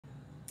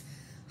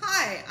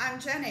Hi, I'm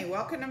Jenny.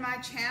 Welcome to my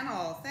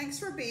channel. Thanks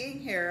for being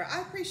here. I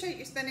appreciate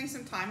you spending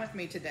some time with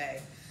me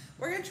today.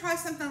 We're going to try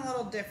something a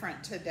little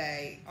different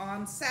today.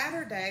 On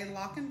Saturday,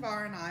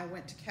 Lochinvar and I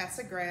went to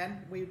Casa Grande.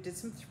 We did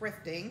some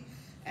thrifting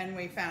and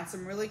we found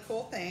some really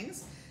cool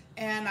things.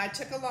 And I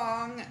took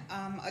along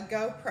a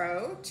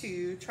GoPro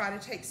to try to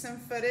take some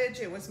footage.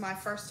 It was my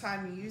first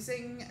time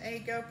using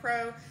a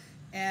GoPro,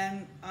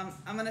 and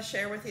I'm going to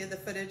share with you the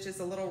footage is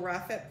a little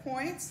rough at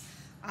points.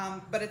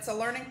 But it's a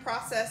learning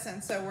process,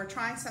 and so we're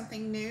trying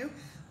something new.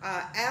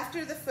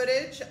 After the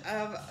footage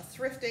of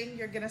thrifting,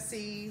 you're going to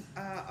see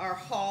our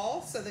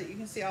haul so that you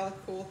can see all the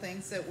cool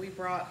things that we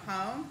brought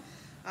home.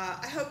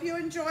 I hope you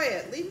enjoy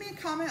it. Leave me a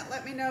comment.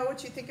 Let me know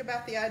what you think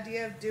about the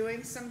idea of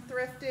doing some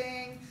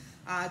thrifting,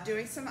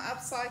 doing some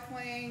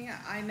upcycling.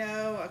 I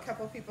know a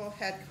couple of people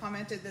had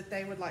commented that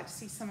they would like to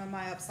see some of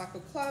my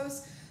upcycled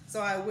clothes,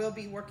 so I will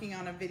be working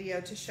on a video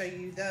to show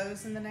you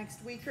those in the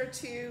next week or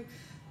two.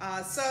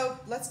 So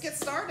let's get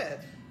started.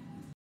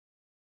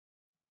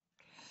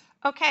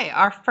 Okay,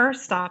 our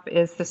first stop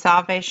is the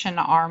Salvation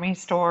Army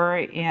store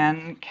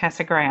in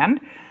Casa Grande.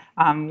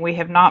 We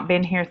have not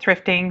been here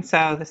thrifting,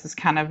 so this is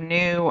kind of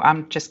new.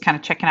 I'm just kind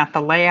of checking out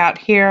the layout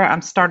here.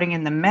 I'm starting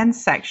in the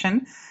men's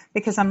section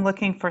because I'm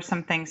looking for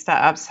some things to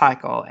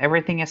upcycle.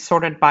 Everything is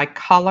sorted by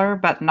color,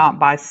 but not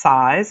by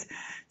size.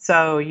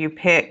 So you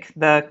pick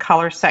the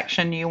color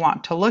section you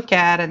want to look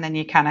at, and then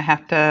you kind of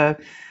have to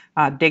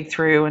dig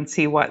through and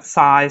see what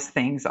size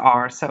things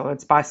are. So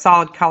it's by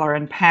solid color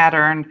and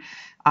pattern.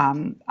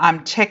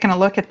 I'm taking a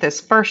look at this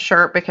first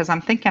shirt because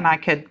I'm thinking I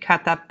could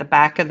cut up the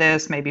back of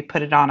this, maybe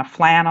put it on a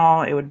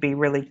flannel. It would be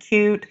really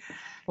cute,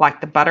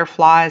 like the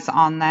butterflies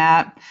on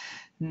that.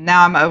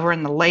 Now I'm over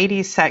in the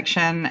ladies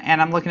section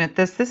and I'm looking at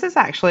this. This is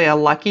actually a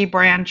Lucky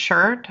brand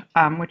shirt,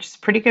 which is a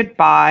pretty good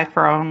buy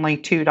for only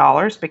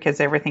 $2 because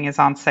everything is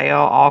on sale.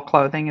 All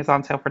clothing is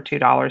on sale for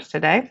 $2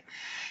 today.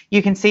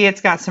 You can see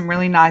it's got some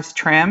really nice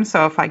trim,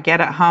 so if I get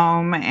it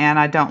home and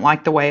I don't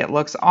like the way it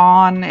looks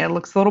on, it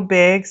looks a little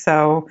big,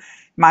 so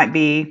it might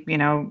be, you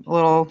know, a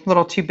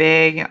little too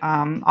big,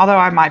 although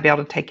I might be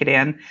able to take it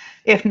in.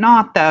 If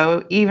not,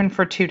 though, even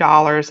for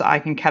 $2, I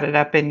can cut it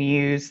up and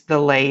use the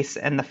lace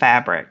and the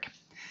fabric.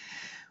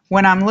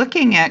 When I'm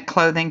looking at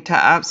clothing to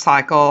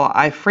upcycle,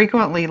 I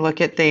frequently look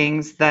at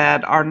things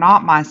that are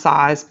not my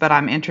size, but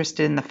I'm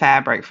interested in the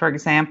fabric. For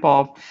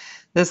example,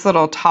 this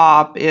little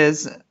top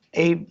is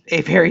a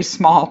very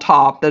small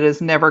top that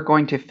is never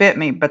going to fit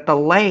me, but the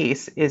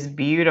lace is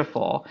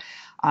beautiful.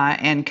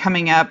 And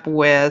coming up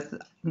with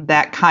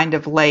that kind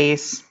of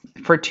lace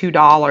for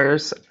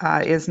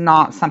 $2 is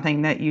not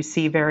something that you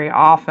see very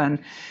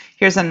often.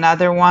 Here's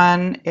another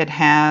one. It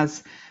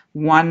has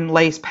one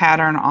lace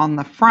pattern on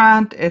the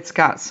front. It's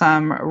got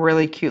some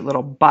really cute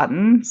little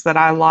buttons that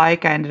I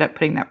like. I ended up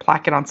putting that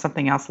placket on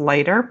something else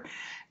later,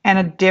 and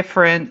a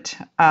different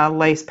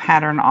lace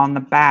pattern on the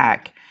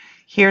back.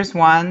 Here's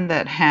one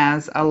that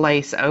has a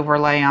lace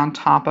overlay on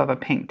top of a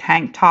pink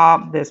tank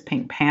top. This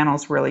pink panel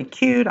is really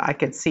cute. I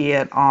could see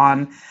it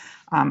on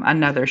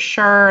another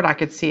shirt. I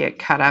could see it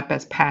cut up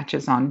as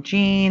patches on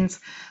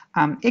jeans.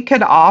 It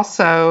could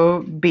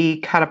also be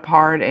cut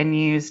apart and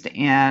used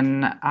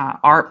in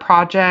art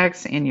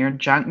projects, in your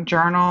junk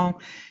journal.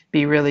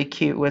 Be really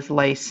cute with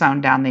lace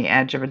sewn down the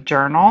edge of a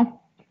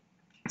journal.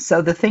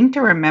 So the thing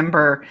to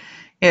remember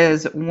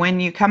is when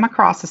you come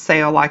across a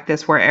sale like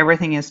this where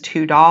everything is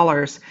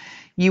 $2,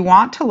 you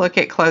want to look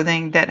at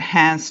clothing that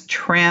has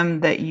trim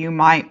that you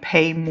might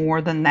pay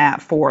more than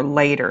that for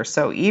later.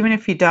 So even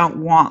if you don't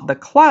want the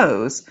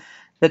clothes,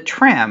 the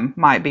trim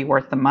might be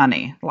worth the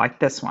money, like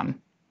this one.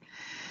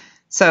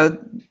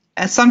 So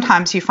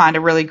sometimes you find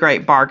a really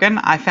great bargain.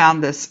 I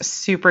found this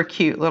super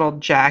cute little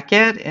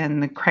jacket in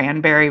the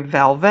cranberry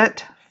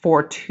velvet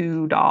for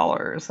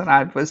 $2, and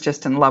I was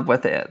just in love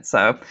with it.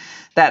 So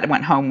that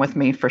went home with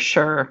me for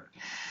sure.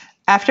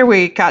 After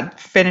we got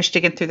finished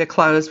digging through the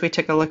clothes, we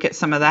took a look at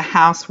some of the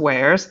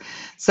housewares.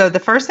 So the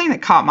first thing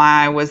that caught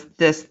my eye was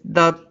this.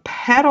 The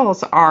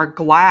petals are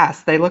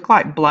glass. They look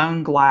like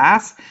blown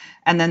glass,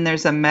 and then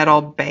there's a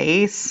metal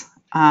base.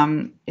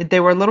 They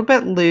were a little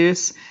bit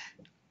loose.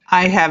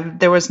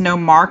 There was no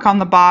mark on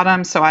the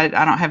bottom, so I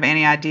don't have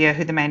any idea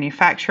who the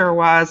manufacturer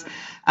was.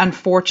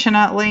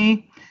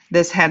 Unfortunately,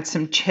 this had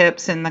some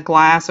chips in the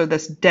glass, or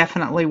this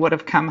definitely would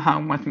have come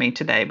home with me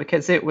today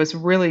because it was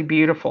really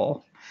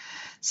beautiful.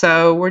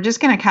 So we're just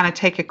going to kind of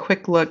take a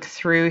quick look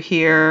through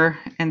here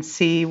and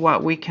see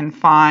what we can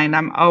find.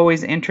 I'm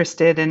always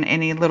interested in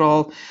any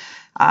little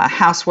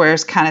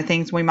housewares kind of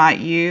things we might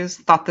use.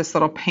 Thought this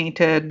little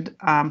painted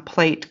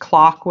plate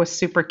clock was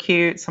super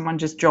cute. Someone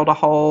just drilled a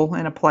hole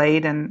in a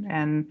plate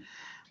and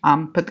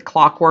put the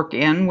clockwork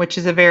in, which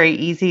is a very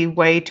easy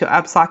way to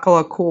upcycle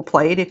a cool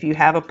plate if you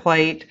have a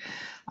plate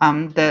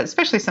that,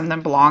 especially something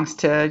that belongs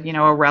to, you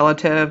know, a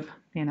relative,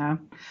 you know.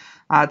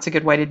 It's a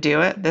good way to do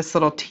it. This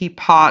little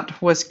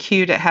teapot was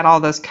cute. It had all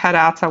those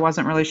cutouts. I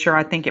wasn't really sure.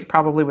 I think it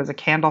probably was a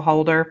candle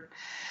holder.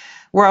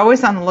 We're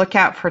always on the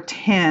lookout for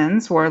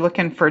tins. We're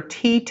looking for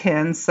tea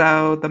tins,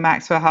 so the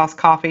Maxwell House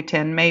coffee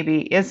tin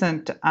maybe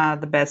isn't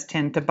the best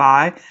tin to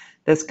buy.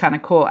 this kind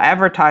of cool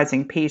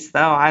advertising piece, though.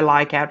 I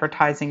like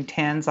advertising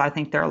tins. I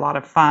think they're a lot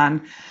of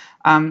fun.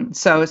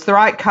 So it's the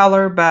right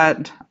color,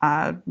 but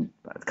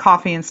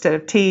coffee instead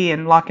of tea,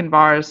 and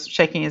Lochinvar is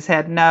shaking his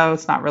head no,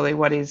 it's not really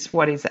what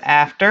he's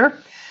after.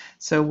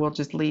 So we'll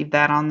just leave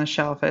that on the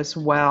shelf as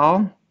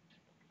well.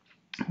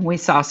 We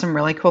saw some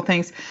really cool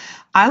things.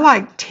 I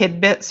like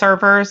tidbit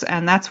servers,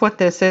 and that's what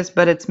this is,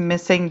 but it's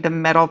missing the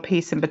metal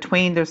piece in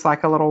between. There's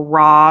like a little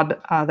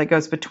rod that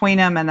goes between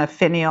them and a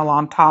finial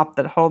on top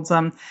that holds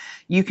them.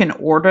 You can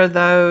order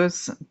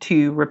those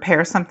to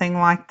repair something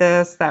like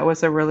this. That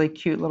was a really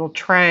cute little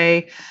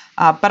tray,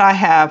 but I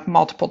have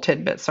multiple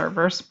tidbit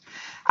servers.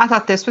 I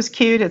thought this was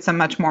cute. It's a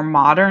much more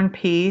modern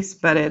piece,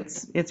 but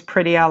it's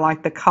pretty. I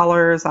like the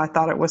colors. I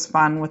thought it was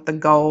fun with the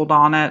gold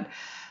on it.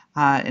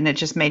 And it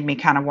just made me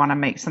kind of want to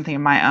make something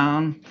of my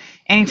own.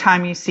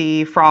 Anytime you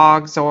see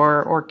frogs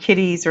or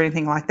kitties or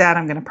anything like that,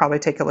 I'm going to probably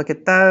take a look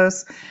at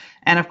those.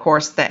 And of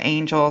course, the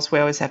angels, we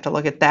always have to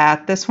look at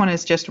that. This one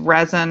is just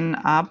resin,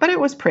 but it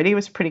was pretty. It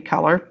was a pretty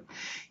color.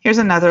 Here's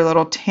another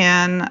little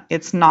tin.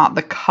 It's not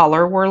the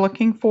color we're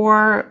looking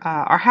for.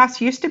 Our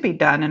house used to be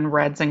done in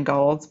reds and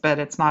golds, but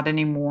it's not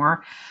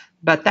anymore.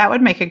 But that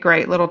would make a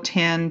great little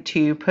tin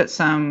to put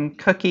some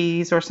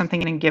cookies or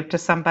something in and give to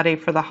somebody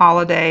for the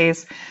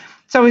holidays.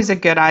 It's always a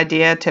good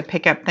idea to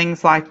pick up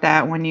things like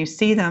that when you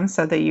see them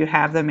so that you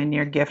have them in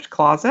your gift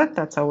closet.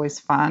 That's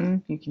always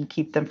fun. You can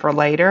keep them for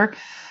later.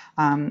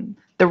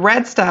 The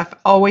red stuff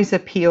always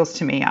appeals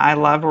to me. I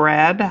love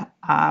red,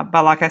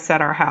 but like I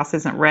said, our house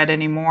isn't red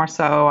anymore,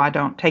 so I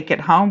don't take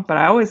it home, but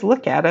I always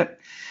look at it.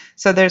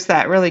 So there's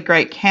that really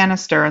great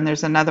canister, and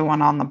there's another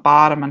one on the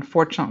bottom.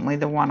 Unfortunately,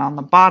 the one on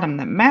the bottom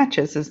that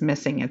matches is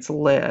missing its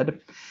lid.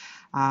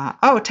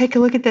 Oh, take a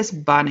look at this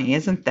bunny.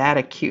 Isn't that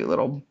a cute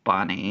little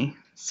bunny?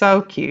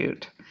 So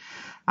cute.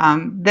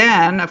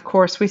 Then, of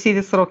course, we see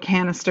this little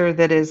canister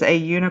that is a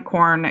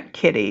unicorn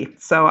kitty.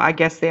 So I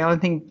guess the only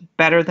thing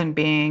better than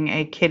being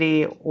a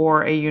kitty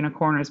or a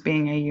unicorn is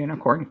being a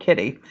unicorn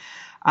kitty.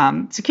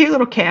 It's a cute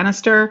little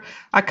canister.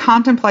 I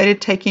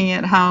contemplated taking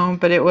it home,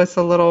 but it was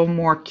a little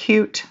more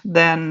cute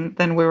than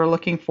we were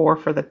looking for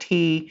the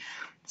tea.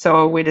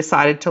 So we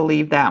decided to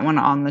leave that one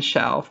on the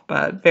shelf,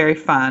 but very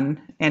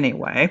fun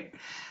anyway.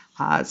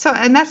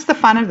 And that's the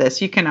fun of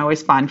this. You can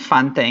always find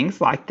fun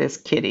things like this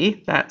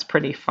kitty. That's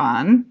pretty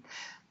fun.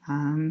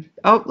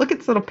 Oh, look at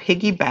this little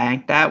piggy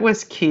bank. That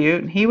was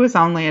cute. He was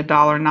only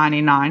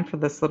 $1.99 for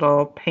this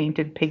little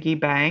painted piggy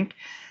bank.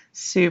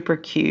 Super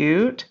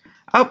cute.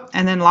 Oh,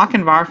 and then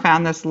Lochinvar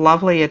found this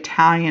lovely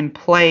Italian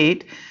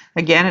plate.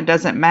 Again, it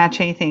doesn't match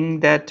anything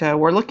that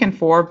we're looking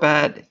for,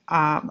 but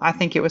I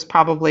think it was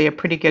probably a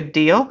pretty good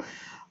deal.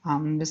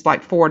 It was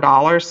like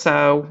 $4,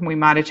 so we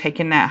might have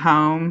taken that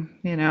home,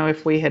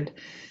 if we had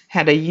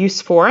had a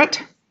use for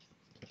it.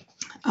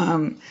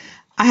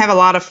 I have a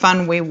lot of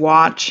fun. We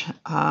watch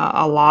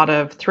a lot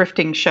of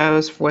thrifting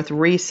shows with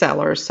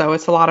resellers, so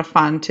it's a lot of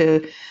fun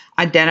to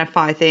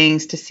identify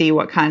things, to see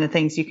what kind of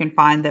things you can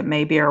find that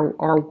maybe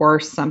are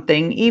worth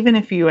something, even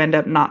if you end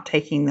up not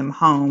taking them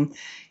home.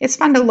 It's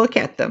fun to look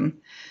at them.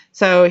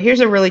 So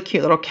here's a really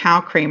cute little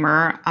cow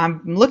creamer.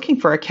 I'm looking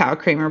for a cow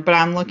creamer, but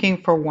I'm looking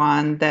for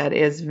one that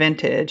is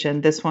vintage,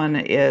 and this one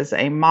is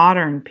a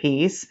modern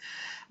piece.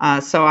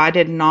 So I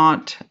did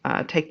not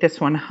take this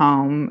one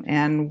home,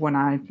 and when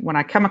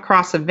I come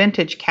across a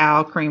vintage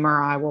cow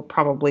creamer, I will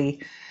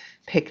probably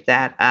pick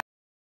that up.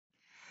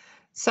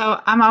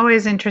 So I'm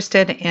always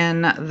interested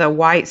in the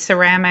white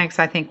ceramics.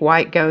 I think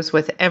white goes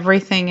with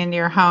everything in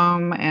your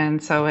home,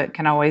 and so it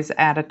can always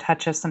add a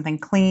touch of something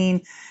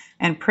clean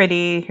and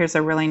pretty. Here's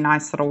a really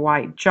nice little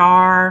white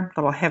jar, a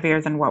little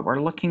heavier than what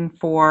we're looking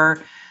for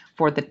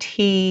the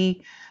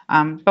tea.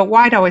 But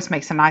white always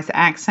makes a nice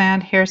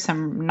accent. Here's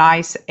some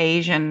nice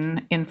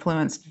Asian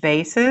influenced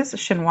vases.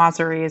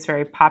 Chinoiserie is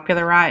very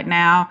popular right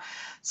now,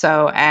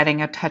 so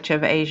adding a touch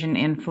of Asian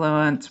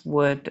influence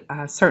would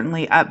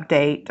certainly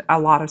update a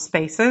lot of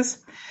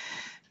spaces.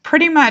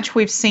 Pretty much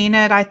we've seen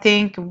it. I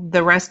think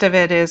the rest of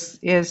it is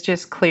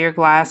just clear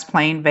glass,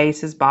 plain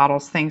vases,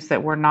 bottles, things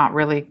that we're not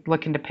really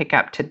looking to pick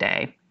up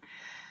today.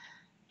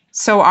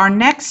 So our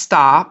next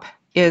stop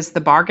is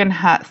the Bargain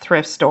Hut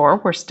thrift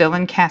store. We're still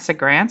in Casa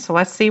Grande, so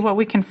let's see what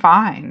we can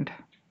find.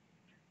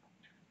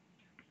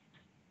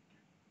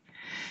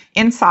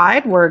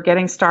 Inside, we're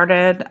getting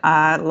started.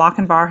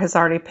 Lochinvar has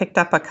already picked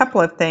up a couple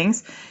of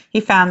things.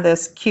 He found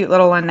this cute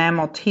little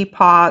enamel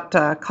teapot,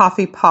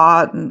 coffee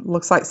pot, and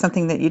looks like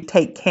something that you'd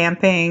take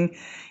camping.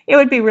 It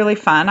would be really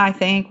fun, I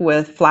think,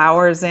 with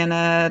flowers in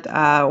it,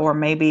 or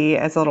maybe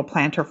as a little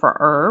planter for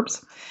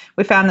herbs.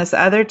 We found this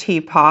other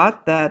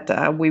teapot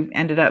that we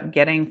ended up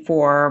getting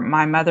for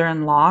my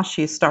mother-in-law.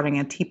 She's starting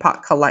a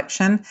teapot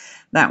collection.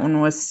 That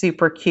one was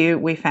super cute.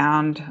 We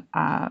found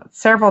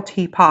several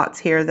teapots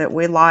here that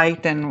we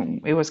liked,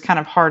 and it was kind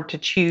of hard to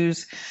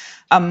choose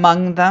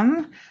among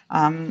them.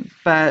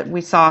 But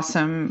we saw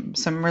some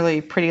really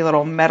pretty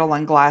little metal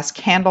and glass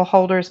candle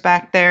holders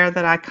back there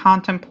that I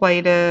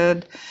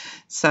contemplated.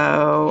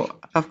 So,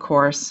 of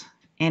course,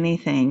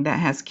 anything that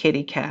has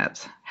kitty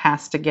cats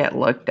has to get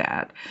looked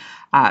at.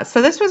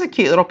 So this was a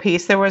cute little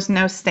piece. There was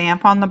no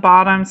stamp on the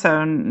bottom,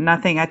 so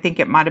nothing. I think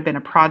it might have been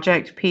a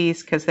project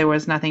piece because there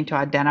was nothing to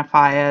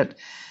identify it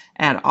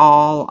at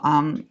all,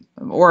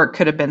 or it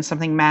could have been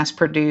something mass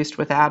produced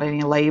without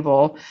any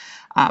label.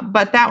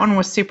 But that one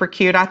was super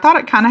cute. I thought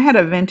it kind of had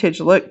a vintage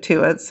look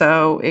to it,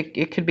 so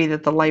it could be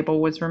that the label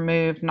was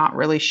removed. Not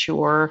really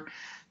sure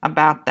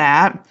about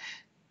that.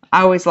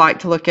 I always like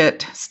to look at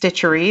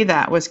stitchery.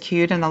 That was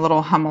cute in the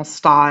little Hummel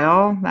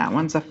style. That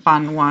one's a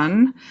fun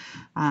one.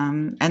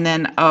 And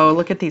then, oh,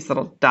 look at these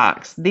little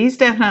ducks. These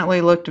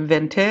definitely looked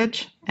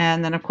vintage.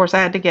 And then, of course, I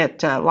had to get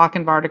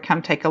Lochinvar to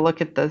come take a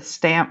look at the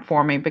stamp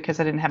for me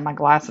because I didn't have my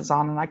glasses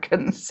on and I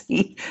couldn't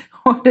see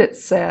what it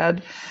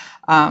said.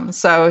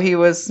 So he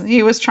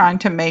was trying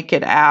to make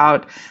it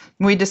out.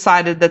 We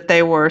decided that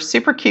they were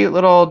super cute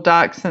little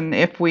ducks, and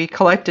if we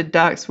collected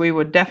ducks, we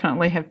would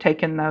definitely have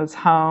taken those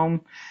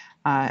home.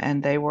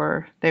 And they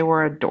were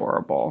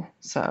adorable.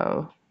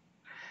 So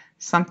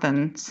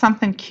something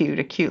cute,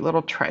 a cute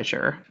little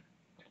treasure.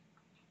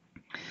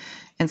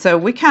 And so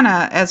we kind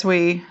of, as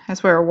we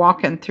were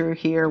walking through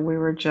here, we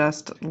were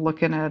just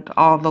looking at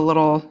all the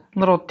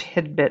little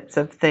tidbits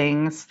of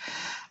things.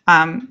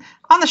 On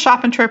the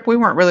shopping trip, we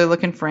weren't really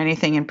looking for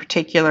anything in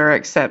particular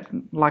except,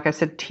 like I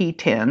said, tea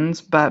tins.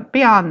 But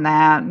beyond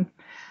that,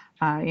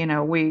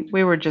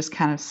 we were just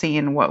kind of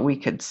seeing what we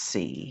could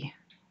see.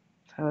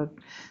 So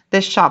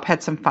this shop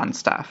had some fun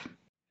stuff.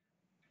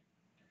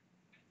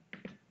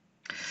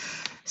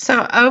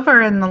 So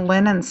over in the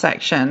linen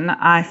section,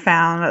 I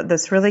found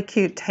this really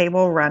cute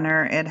table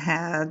runner. It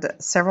had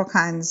different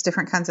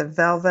kinds of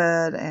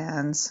velvet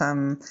and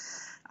some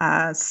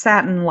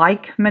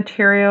satin-like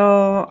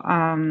material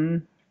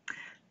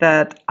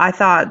that I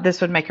thought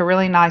this would make a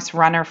really nice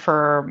runner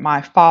for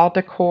my fall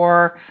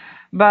decor.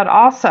 But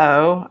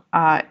also,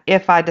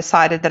 if I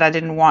decided that I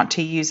didn't want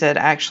to use it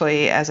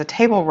actually as a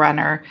table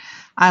runner,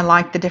 I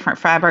liked the different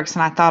fabrics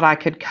and I thought I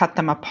could cut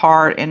them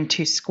apart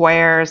into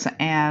squares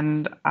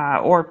and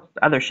or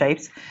other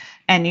shapes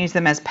and use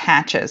them as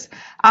patches.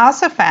 I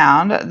also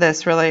found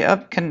this really,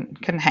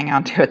 couldn't hang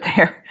on to it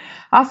there.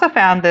 I also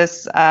found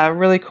this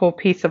really cool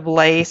piece of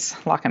lace.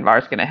 Lochinvar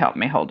is going to help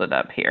me hold it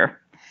up here.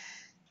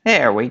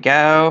 There we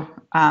go.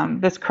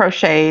 This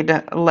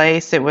crocheted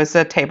lace, it was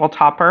a table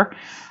topper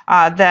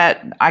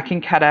that I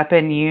can cut up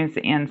and use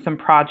in some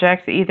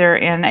projects, either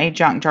in a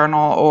junk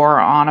journal or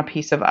on a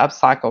piece of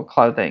upcycled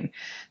clothing.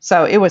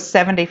 So it was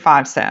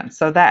 75 cents.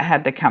 So that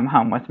had to come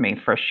home with me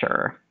for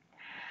sure.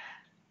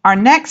 Our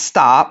next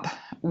stop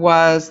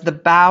was the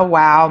Bow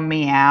Wow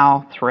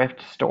Meow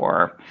thrift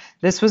store.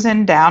 This was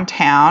in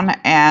downtown,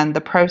 and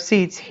the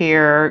proceeds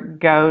here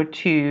go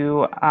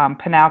to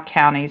Pinal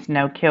County's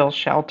no-kill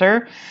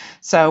shelter.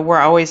 So we're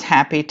always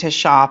happy to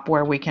shop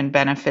where we can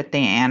benefit the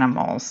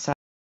animals.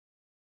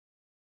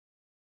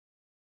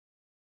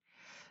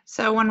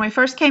 So when we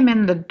first came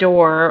in the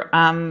door,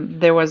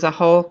 there was a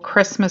whole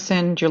Christmas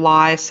in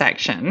July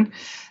section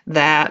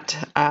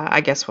that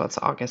I guess, well, it's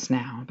August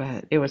now,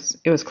 but it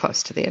was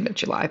close to the end of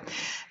July.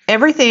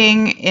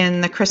 Everything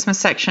in the Christmas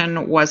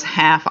section was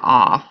half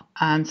off.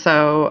 And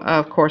so,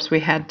 of course, we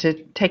had to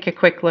take a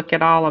quick look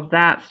at all of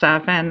that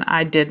stuff, and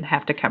I did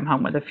have to come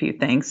home with a few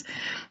things.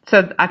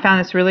 So I found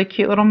this really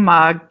cute little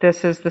mug.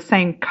 This is the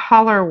same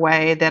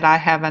colorway that I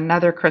have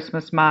another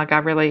Christmas mug. I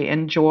really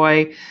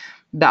enjoy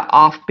the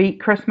offbeat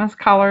Christmas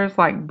colors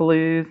like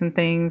blues and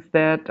things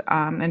that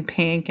and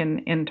pink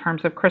in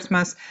terms of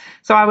Christmas.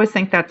 So I always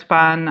think that's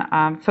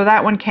fun. So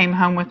that one came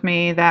home with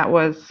me. That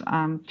was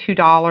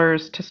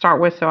 $2 to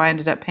start with, so I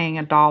ended up paying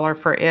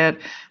 $1 for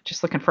it.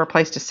 Just looking for a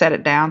place to set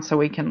it down so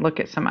we can look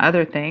at some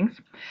other things.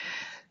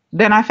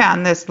 Then I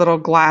found this little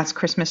glass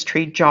Christmas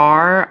tree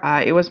jar.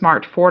 It was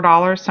marked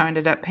 $4, so I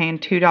ended up paying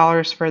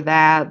 $2 for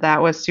that.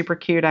 That was super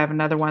cute. I have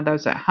another one of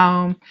those at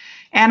home.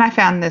 And I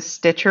found this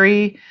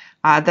stitchery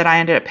that I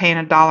ended up paying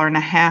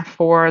 $1.50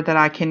 for that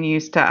I can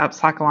use to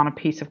upcycle on a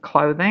piece of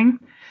clothing.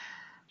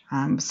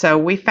 So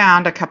we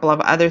found a couple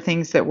of other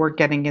things that we're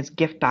getting as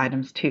gift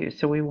items too,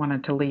 so we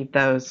wanted to leave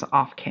those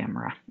off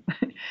camera.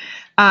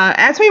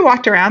 As we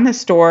walked around the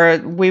store,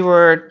 we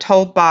were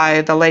told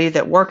by the lady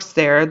that works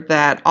there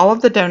that all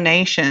of the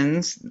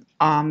donations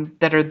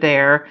that are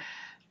there,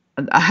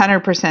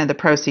 100% of the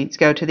proceeds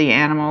go to the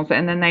animals,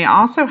 and then they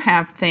also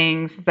have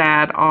things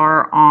that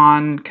are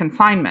on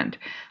consignment,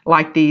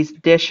 like these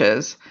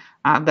dishes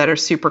that are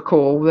super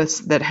cool.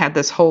 That had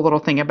this whole little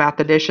thing about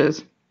the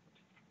dishes,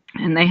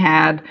 and they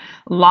had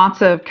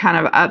lots of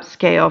kind of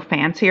upscale,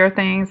 fancier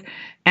things.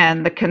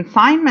 And the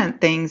consignment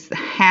things,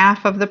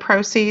 half of the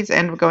proceeds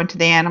end up going to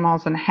the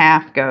animals, and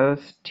half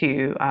goes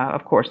to,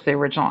 of course, the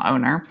original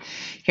owner.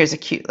 Here's a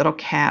cute little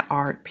cat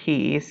art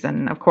piece,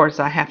 and of course,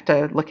 I have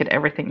to look at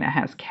everything that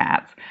has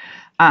cats.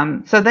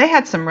 So they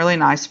had some really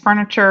nice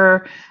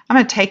furniture. I'm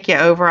going to take you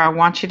over. I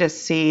want you to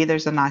see,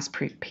 there's a nice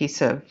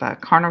piece of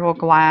carnival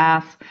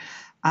glass.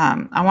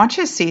 I want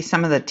you to see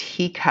some of the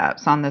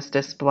teacups on this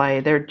display.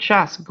 They're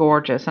just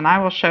gorgeous, and I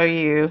will show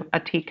you a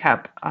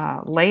teacup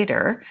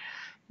later.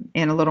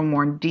 in a little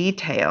more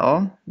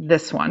detail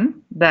this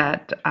one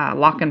that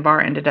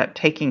Lochinvar ended up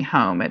taking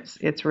home.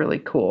 It's really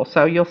cool.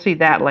 So you'll see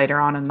that later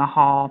on in the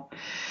haul.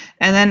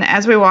 And then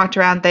as we walked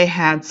around, they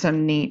had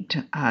some neat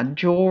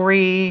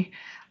jewelry.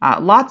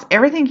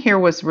 Everything here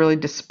was really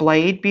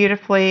displayed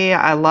beautifully.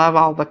 I love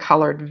all the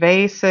colored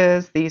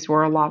vases. These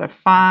were a lot of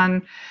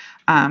fun.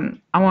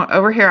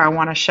 Over here, I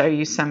want to show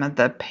you some of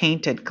the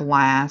painted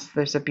glass.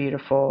 There's a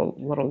beautiful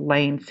little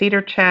Lane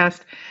cedar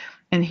chest.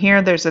 And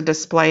here there's a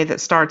display that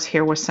starts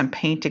here with some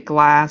painted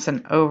glass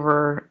and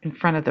over in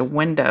front of the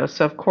window.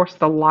 So of course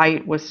the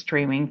light was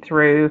streaming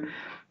through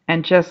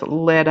and just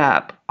lit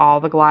up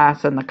all the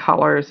glass and the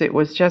colors. It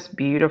was just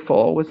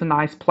beautiful. It was a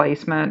nice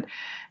placement.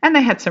 And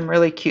they had some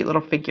really cute little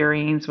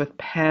figurines with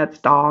pets,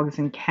 dogs,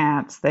 and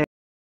cats there.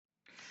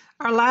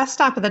 Our last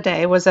stop of the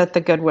day was at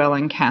the Goodwill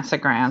in Casa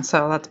Grande.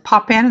 So let's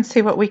pop in and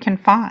see what we can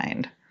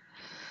find.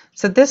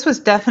 So this was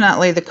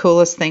definitely the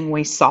coolest thing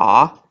we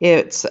saw.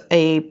 It's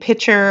a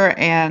pitcher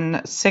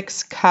and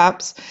 6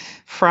 cups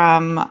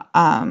from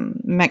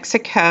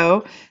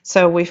Mexico.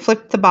 So we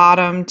flipped the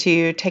bottom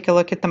to take a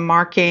look at the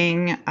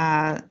marking,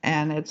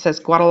 and it says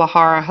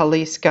Guadalajara,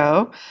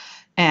 Jalisco.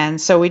 And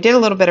so we did a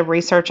little bit of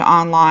research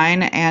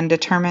online and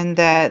determined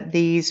that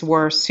these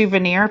were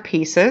souvenir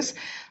pieces.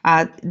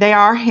 They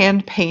are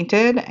hand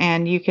painted,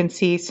 and you can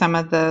see some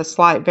of the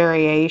slight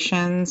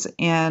variations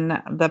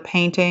in the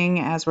painting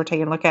as we're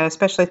taking a look at it,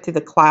 especially through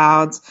the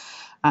clouds.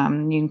 You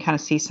can kind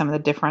of see some of the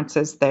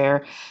differences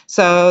there.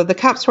 So the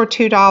cups were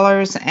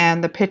 $2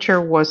 and the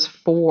pitcher was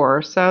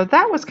 $4. So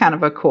that was kind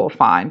of a cool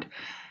find.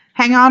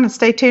 Hang on and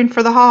stay tuned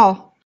for the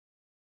haul.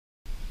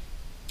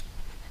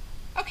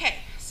 Okay,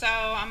 so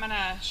I'm going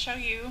to show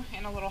you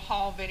in a little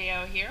haul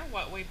video here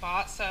what we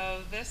bought.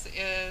 So this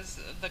is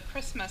the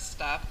Christmas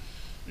stuff.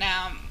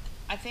 Now,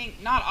 I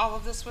think not all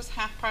of this was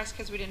half price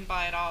because we didn't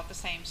buy it all at the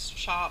same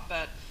shop,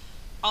 but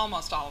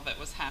almost all of it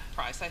was half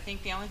price. I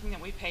think the only thing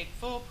that we paid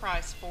full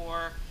price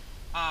for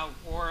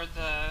were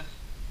the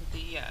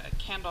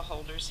candle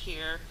holders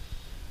here.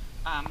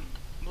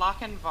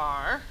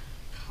 Lochinvar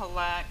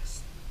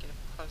collects, get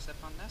a close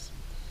up on this.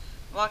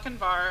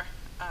 Lochinvar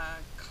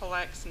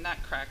collects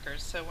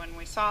nutcrackers. So when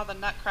we saw the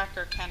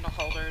nutcracker candle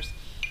holders,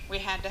 we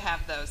had to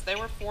have those. They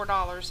were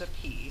 $4 a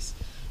piece.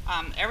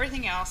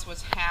 Everything else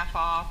was half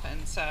off,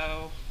 and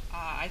so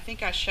I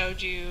think I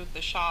showed you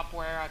the shop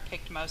where I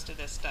picked most of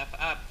this stuff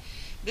up.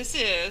 This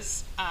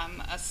is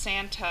a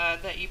Santa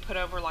that you put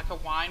over like a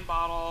wine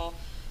bottle.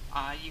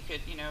 You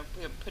could,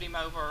 put him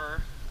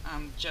over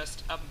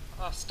just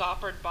a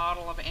stoppered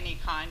bottle of any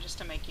kind just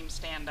to make him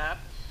stand up.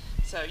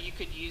 So you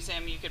could use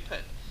him, you could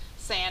put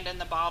sand in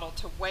the bottle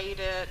to weight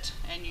it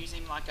and use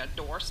him like a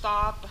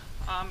doorstop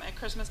at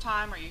Christmas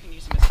time, or you can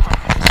use him as part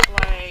of a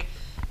display.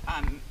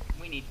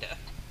 We need to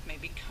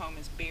maybe comb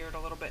his beard a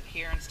little bit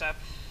here and stuff.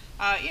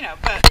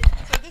 But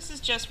so this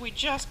is we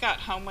just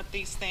got home with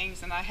these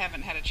things, and I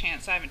haven't had a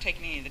chance. I haven't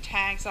taken any of the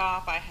tags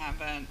off. I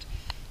haven't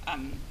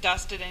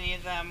dusted any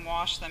of them,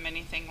 washed them,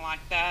 anything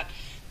like that.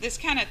 This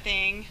kind of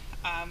thing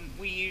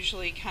we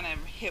usually kind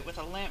of hit with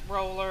a lint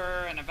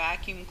roller and a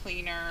vacuum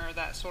cleaner,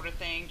 that sort of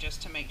thing,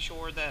 just to make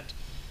sure that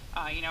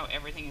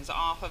everything is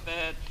off of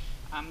it.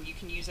 You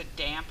can use a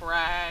damp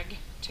rag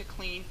to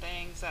clean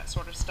things, that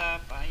sort of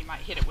stuff. You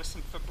might hit it with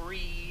some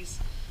Febreze,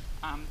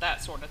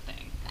 that sort of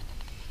thing.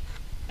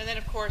 And then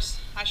of course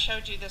I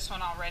showed you this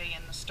one already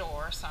in the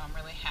store, so I'm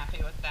really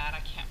happy with that. I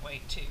can't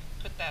wait to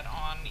put that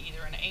on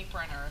either an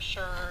apron or a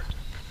shirt.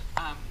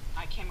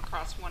 I came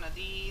across one of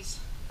these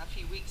a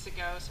few weeks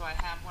ago, so I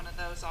have one of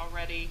those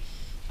already,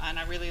 and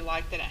I really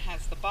like that it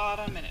has the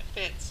bottom and it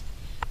fits.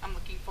 I'm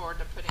looking forward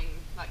to putting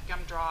like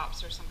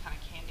gumdrops or some kind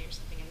of candy or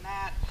something in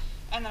that.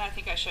 And then I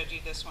think I showed you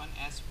this one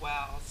as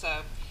well.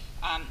 So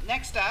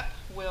next up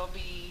will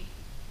be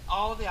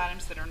all of the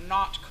items that are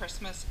not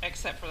Christmas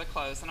except for the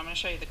clothes, and I'm going to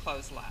show you the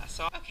clothes last.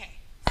 So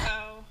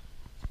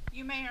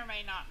you may or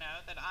may not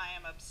know that I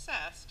am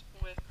obsessed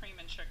with cream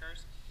and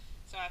sugars.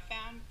 So I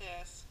found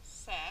this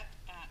set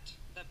at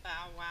the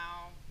Bow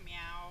Wow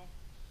Meow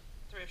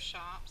thrift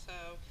shop. So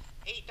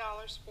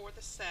 $8 for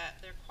the set.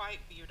 They're quite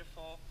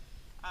beautiful.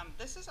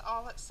 This is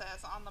all it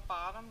says on the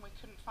bottom. We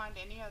couldn't find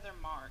any other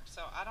mark,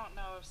 so I don't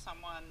know if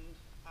someone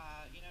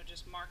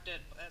just marked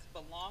it as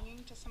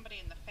belonging to somebody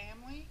in the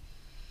family.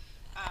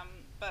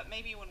 But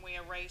maybe when we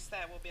erase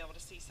that, we'll be able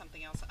to see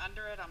something else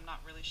under it. I'm not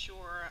really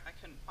sure. I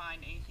couldn't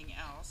find anything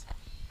else.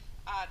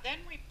 Then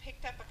we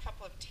picked up a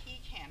couple of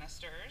tea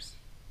canisters,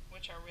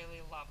 which are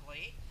really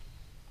lovely,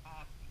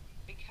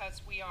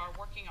 because we are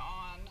working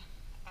on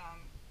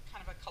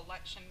kind of a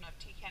collection of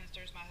tea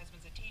canisters. My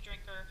husband's a tea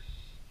drinker.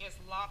 He has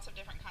lots of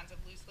different kinds of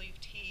loose leaf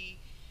tea,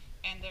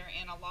 and they're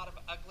in a lot of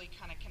ugly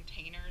kind of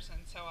containers,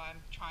 and so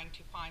I'm trying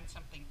to find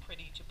something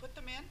pretty to put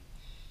them in.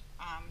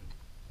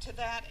 To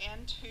that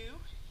end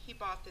too, he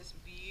bought this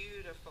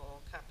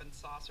beautiful cup and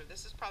saucer.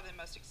 This is probably the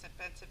most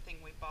expensive thing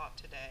we bought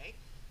today.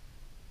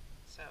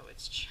 So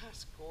it's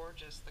just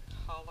gorgeous, the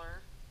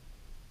color.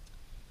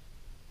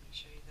 Let me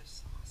show you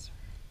this saucer.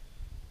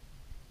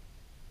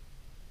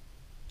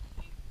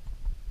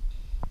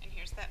 And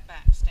here's that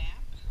back stamp.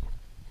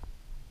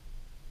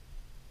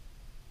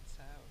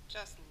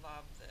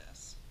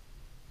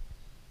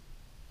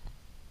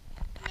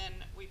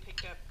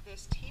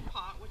 this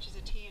teapot, which is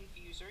a tea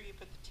infuser. You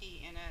put the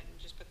tea in it and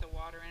just put the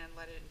water in and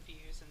let it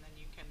infuse, and then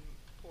you can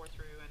pour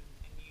through and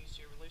use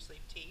your loose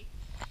leaf tea.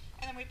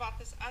 And then we bought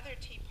this other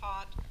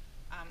teapot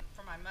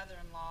for my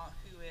mother-in-law,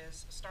 who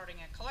is starting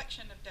a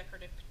collection of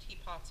decorative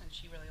teapots, and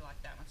she really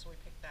liked that one, so we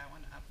picked that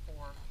one up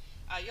for.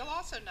 You'll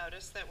also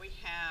notice that we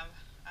have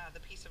the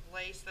piece of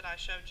lace that I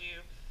showed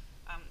you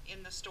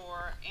in the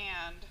store,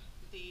 and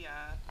the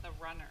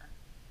runner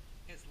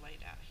is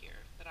laid out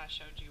here that I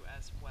showed you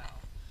as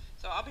well.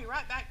 So I'll be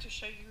right back to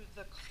show you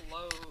the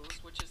clothes,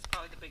 which is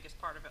probably the biggest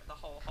part of it, the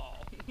whole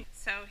haul.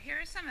 So here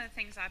are some of the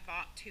things I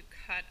bought to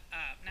cut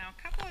up. Now,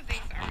 a couple of these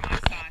are my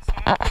size, so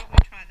I'll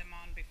probably try them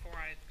on before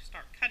I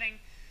start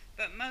cutting,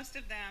 but most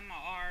of them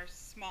are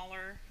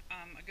smaller,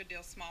 a good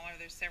deal smaller.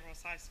 There's several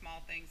size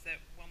small things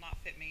that will not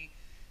fit me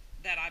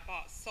that I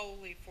bought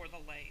solely for the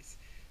lace.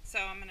 So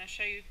I'm going to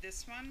show you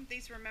this one.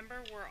 These,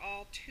 remember, were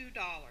all $2.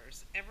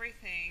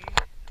 Everything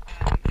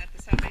at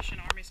the Salvation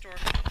Army store.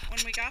 When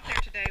we got there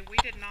today, we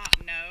did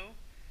not know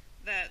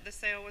that the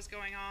sale was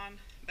going on,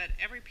 but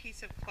every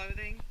piece of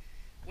clothing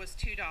was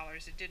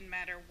 $2. It didn't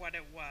matter what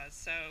it was.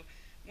 So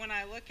when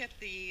I look at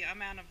the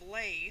amount of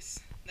lace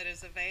that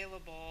is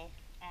available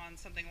on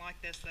something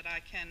like this that I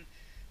can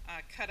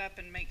cut up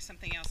and make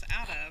something else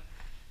out of,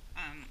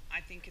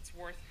 I think it's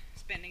worth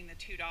spending the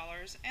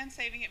 $2 and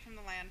saving it from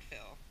the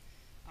landfill.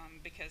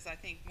 Because I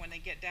think when they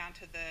get down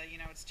to the,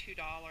 it's $2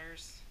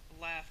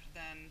 left,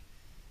 then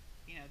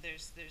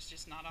there's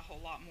just not a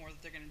whole lot more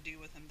that they're going to do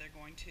with them. They're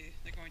going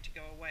to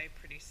go away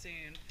pretty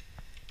soon.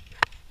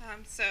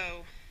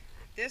 So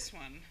this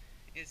one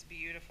is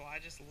beautiful. I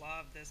just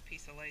love this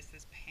piece of lace,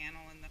 this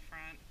panel in the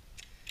front.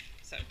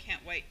 So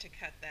can't wait to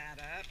cut that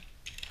up.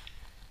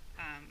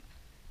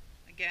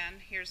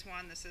 Again, here's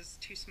one. This is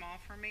too small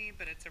for me,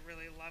 but it's a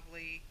really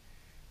lovely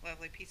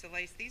piece of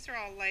lace. These are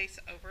all lace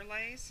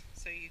overlays,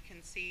 so you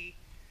can see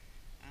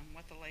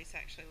what the lace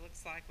actually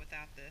looks like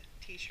without the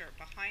t-shirt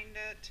behind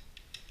it.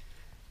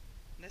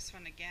 This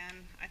one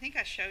again, I think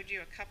I showed you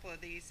a couple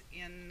of these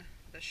in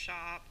the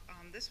shop.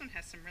 This one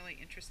has some really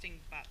interesting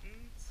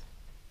buttons.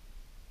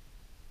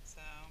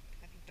 So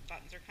I think the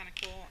buttons are kind of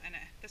cool, and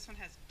this one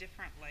has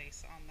different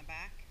lace on the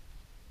back.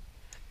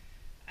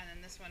 And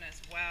then this one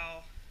as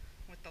well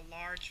with the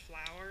large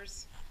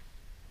flowers.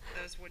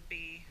 Those would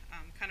be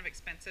kind of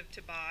expensive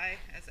to buy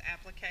as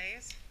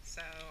appliques,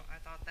 so I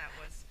thought that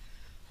was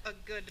a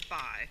good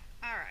buy.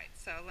 Alright,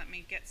 so let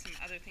me get some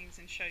other things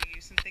and show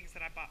you some things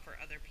that I bought for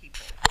other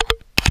people.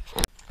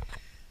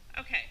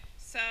 Okay,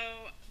 so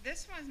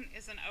this one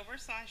is an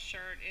oversized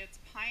shirt. It's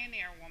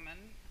Pioneer Woman,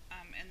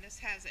 and this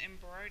has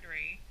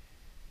embroidery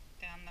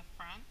down the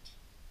front.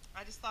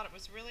 I just thought it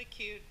was really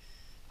cute.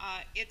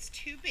 It's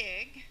too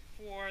big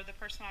for the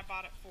person I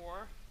bought it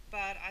for,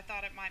 but I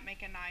thought it might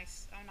make a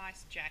nice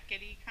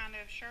jackety kind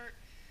of shirt.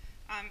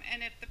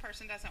 And if the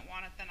person doesn't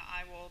want it, then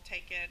I will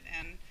take it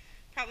and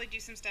probably do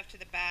some stuff to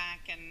the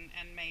back and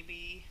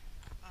maybe,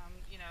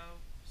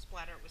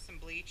 splatter it with some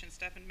bleach and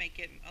stuff and make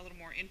it a little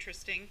more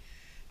interesting.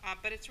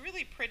 But it's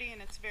really pretty,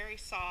 and it's very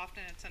soft,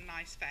 and it's a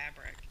nice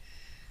fabric.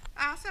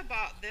 I also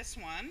bought this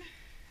one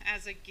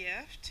as a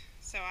gift,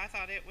 so I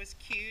thought it was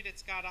cute.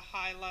 It's got a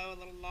high-low, a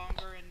little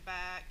longer in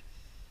back.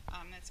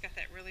 It's got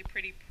that really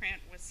pretty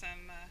print with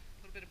some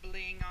little bit of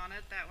bling on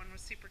it. That one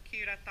was super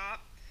cute, I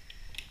thought.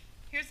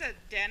 Here's a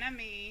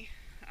denim-y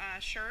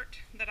shirt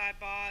that I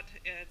bought.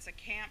 It's a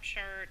camp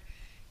shirt.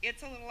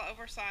 It's a little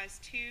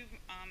oversized too,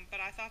 but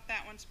I thought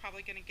that one's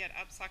probably going to get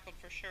upcycled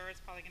for sure.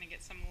 It's probably going to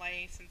get some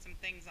lace and some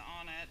things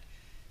on it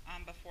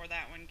before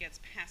that one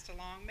gets passed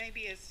along.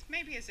 Maybe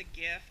as a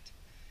gift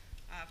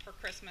for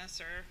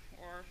Christmas,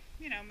 or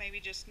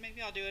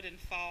maybe I'll do it in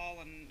fall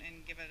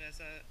and give it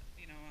as a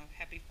a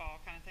happy fall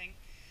kind of thing.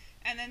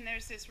 And then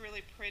there's this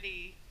really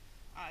pretty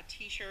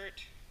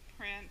t-shirt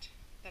print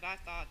that I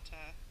thought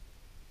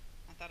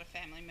a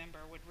family member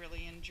would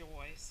really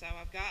enjoy. So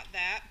I've got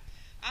that.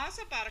 I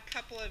also bought a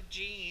couple of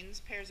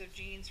pairs of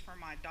jeans for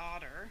my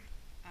daughter.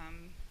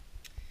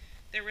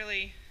 They're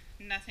really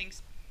nothing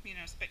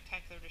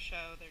spectacular to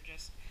show.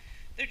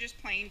 They're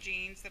just plain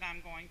jeans that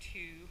I'm going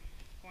to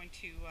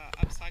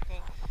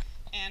upcycle.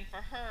 And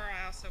for her,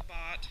 I also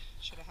bought,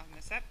 should have hung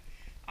this up,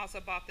 I also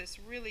bought this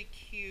really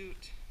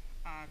cute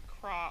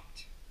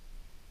cropped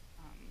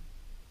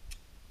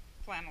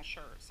flannel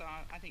shirt. So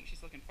I think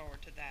she's looking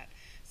forward to that.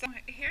 So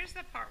here's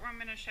the part where I'm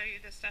going to show you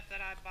the stuff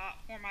that I bought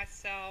for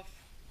myself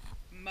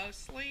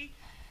mostly.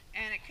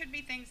 And it could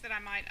be things that I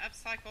might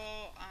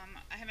upcycle.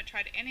 I haven't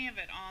tried any of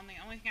it on. The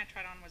only thing I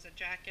tried on was a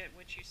jacket,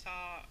 which you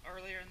saw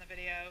earlier in the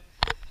video.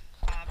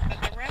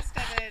 But the rest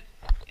of it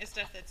is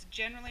stuff that's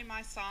generally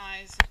my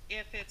size.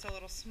 If it's a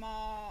little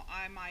small,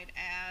 I might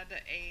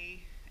add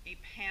a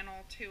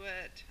panel to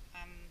it,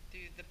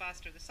 through the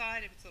bust or the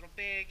side. If it's a little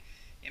big,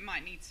 it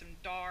might need some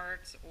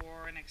darts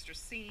or an extra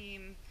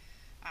seam,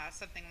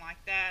 something like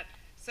that.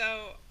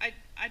 So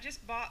I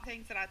just bought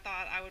things that I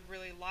thought I would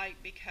really like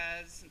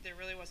because there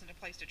really wasn't a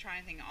place to try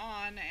anything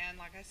on, and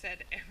like I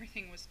said,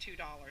 everything was $2.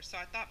 So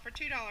I thought for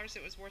 $2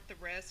 it was worth the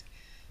risk.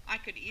 I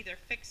could either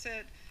fix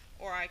it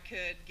or I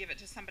could give it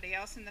to somebody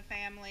else in the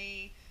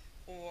family,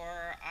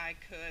 or I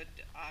could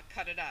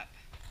cut it up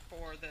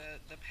for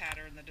the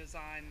pattern, the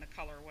design, the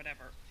color,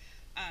 whatever.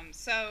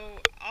 So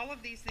all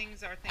of these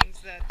things are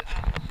things that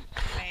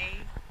may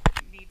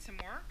need some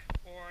work,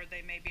 or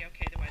they may be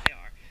okay the way they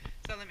are.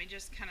 So let me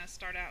just kind of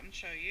start out and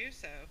show you.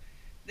 So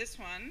this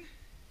one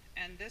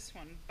and this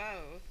one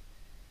both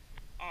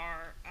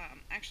are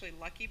actually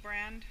Lucky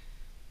brand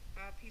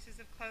pieces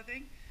of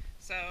clothing.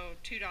 So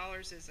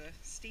 $2 is a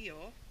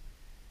steal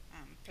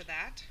for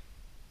that.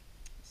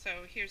 So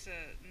here's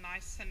a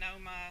nice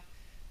Sonoma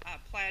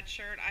plaid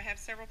shirt. I have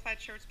several plaid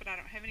shirts, but I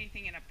don't have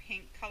anything in a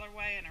pink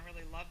colorway, and I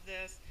really love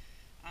this.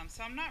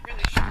 So I'm not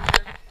really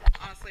sure,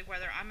 honestly,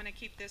 whether I'm going to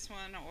keep this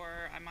one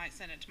or I might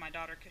send it to my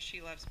daughter because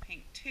she loves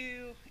pink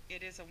too.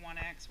 It is a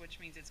 1X, which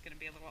means it's going to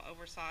be a little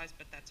oversized,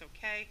 but that's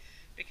okay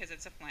because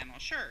it's a flannel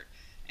shirt.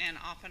 And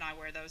often I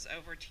wear those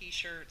over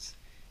t-shirts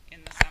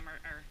in the summer,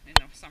 or in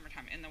the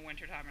summertime, in the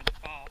wintertime or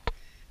the fall.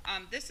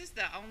 This is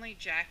the only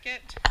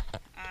jacket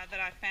that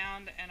I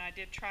found, and I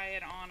did try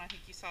it on. I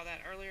think you saw that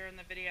earlier in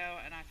the video,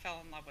 and I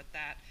fell in love with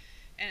that.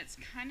 And it's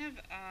kind of,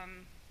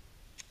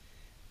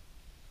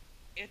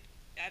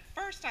 at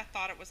first I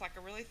thought it was like a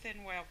really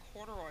thin whale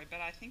corduroy, but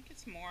I think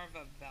it's more of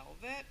a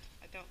velvet.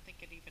 I don't think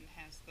it even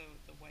has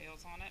the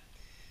whales on it.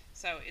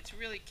 So it's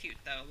really cute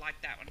though, like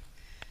that one.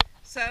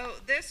 So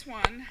this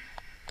one,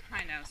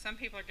 I know some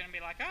people are going to be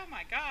like, oh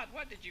my god,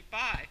 what did you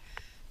buy?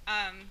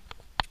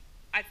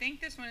 I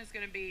think this one is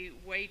going to be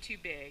way too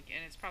big,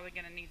 and it's probably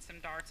going to need some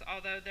darts,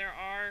 although there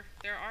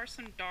are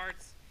some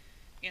darts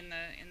in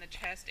the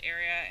chest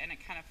area, and it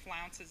kind of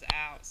flounces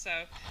out. So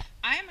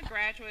I am a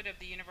graduate of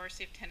the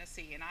University of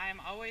Tennessee, and I am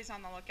always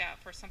on the lookout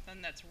for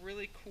something that's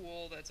really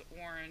cool, that's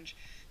orange.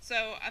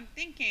 So I'm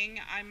thinking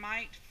I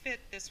might fit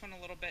this one a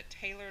little bit,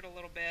 tailor it a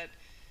little bit,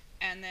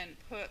 and then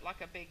put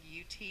like a big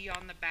UT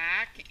on the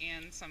back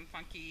in some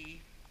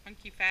funky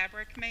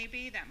fabric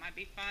maybe. That might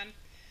be fun.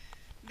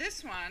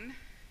 This one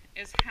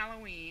is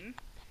Halloween,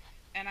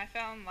 and I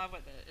fell in love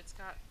with it. It's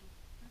got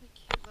really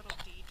cute little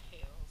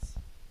details.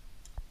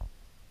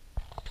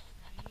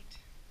 Right?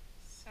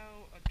 So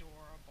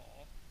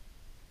adorable.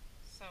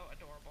 So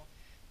adorable.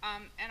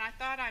 And I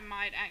thought I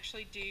might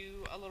actually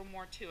do a little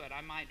more to it.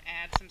 I might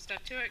add some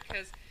stuff to it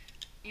because,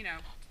 you know,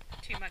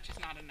 too much is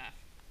not enough,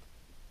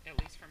 at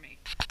least for me.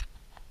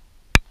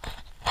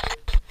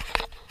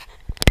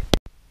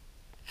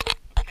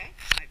 Okay,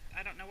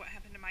 I don't know what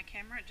happened to my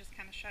camera. It just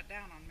kind of shut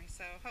down on me.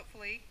 So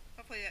hopefully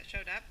that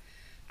showed up.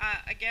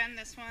 Again,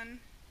 this one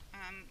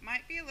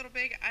might be a little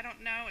big. I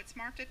don't know. It's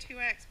marked a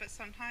 2X, but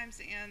sometimes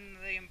in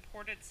the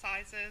imported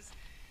sizes,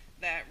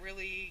 that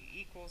really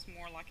equals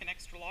more like an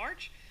extra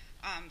large.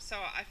 So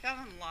I fell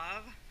in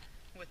love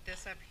with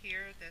this up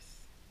here, this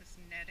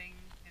netting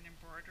and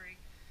embroidery.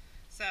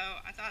 So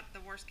I thought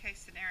the worst case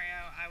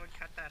scenario, I would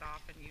cut that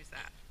off and use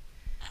that.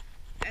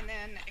 And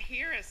then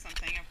here is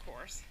something, of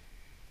course,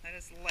 that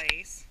is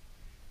lace,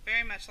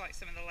 very much like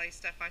some of the lace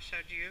stuff I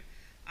showed you,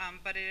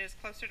 but it is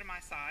closer to my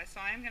size, so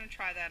I am going to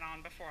try that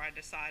on before I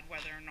decide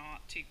whether or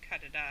not to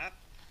cut it up.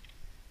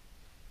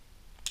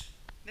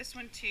 This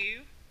one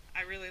too,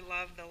 I really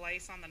love the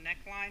lace on the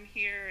neckline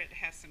here. It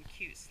has some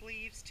cute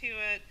sleeves to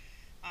it.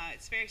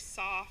 It's very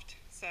soft,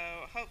 so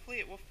hopefully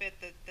it will fit.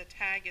 The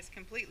tag is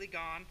completely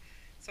gone,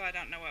 so I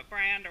don't know what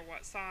brand or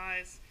what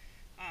size.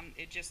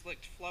 It just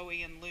looked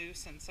flowy and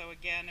loose, and so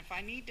again, if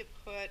I need to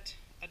put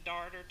a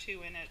dart or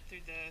two in it through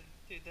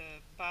the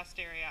bust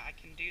area, I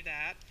can do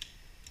that.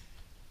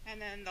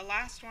 And then the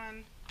last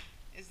one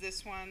is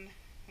this one.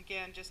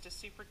 Again, just a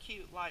super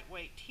cute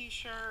lightweight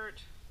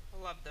t-shirt.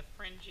 I love the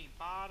fringy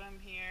bottom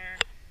here,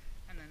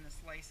 and then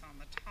this lace on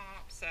the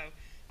top. So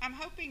I'm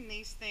hoping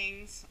these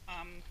things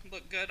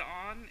look good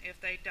on. If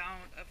they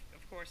don't,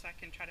 of course I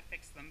can try to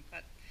fix them.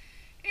 But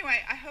anyway,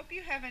 I hope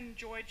you have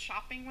enjoyed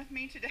shopping with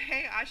me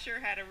today. I sure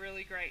had a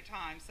really great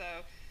time. So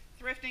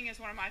thrifting is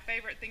one of my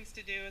favorite things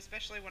to do,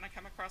 especially when I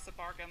come across a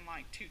bargain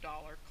like $2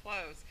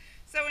 clothes.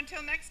 So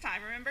until next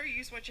time, remember,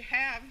 use what you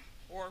have,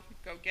 or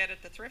go get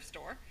at the thrift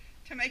store,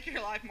 to make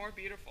your life more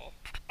beautiful.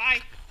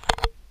 Bye.